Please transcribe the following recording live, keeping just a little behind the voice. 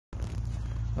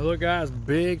Well, look guys,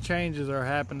 big changes are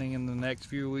happening in the next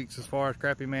few weeks as far as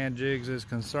Crappy Man Jigs is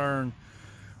concerned.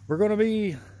 We're going to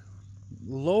be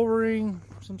lowering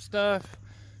some stuff,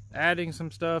 adding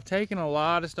some stuff, taking a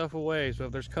lot of stuff away. So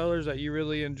if there's colors that you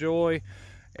really enjoy,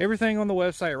 everything on the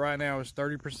website right now is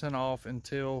 30% off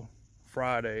until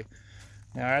Friday.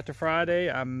 Now after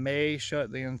Friday, I may shut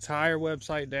the entire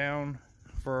website down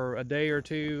for a day or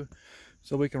two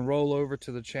so we can roll over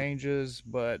to the changes.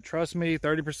 But trust me,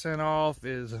 30% off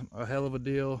is a hell of a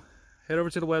deal. Head over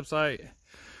to the website,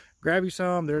 grab you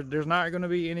some. There's not going to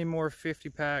be any more 50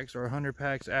 packs or 100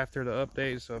 packs after the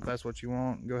update, so if that's what you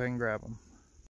want, go ahead and grab them.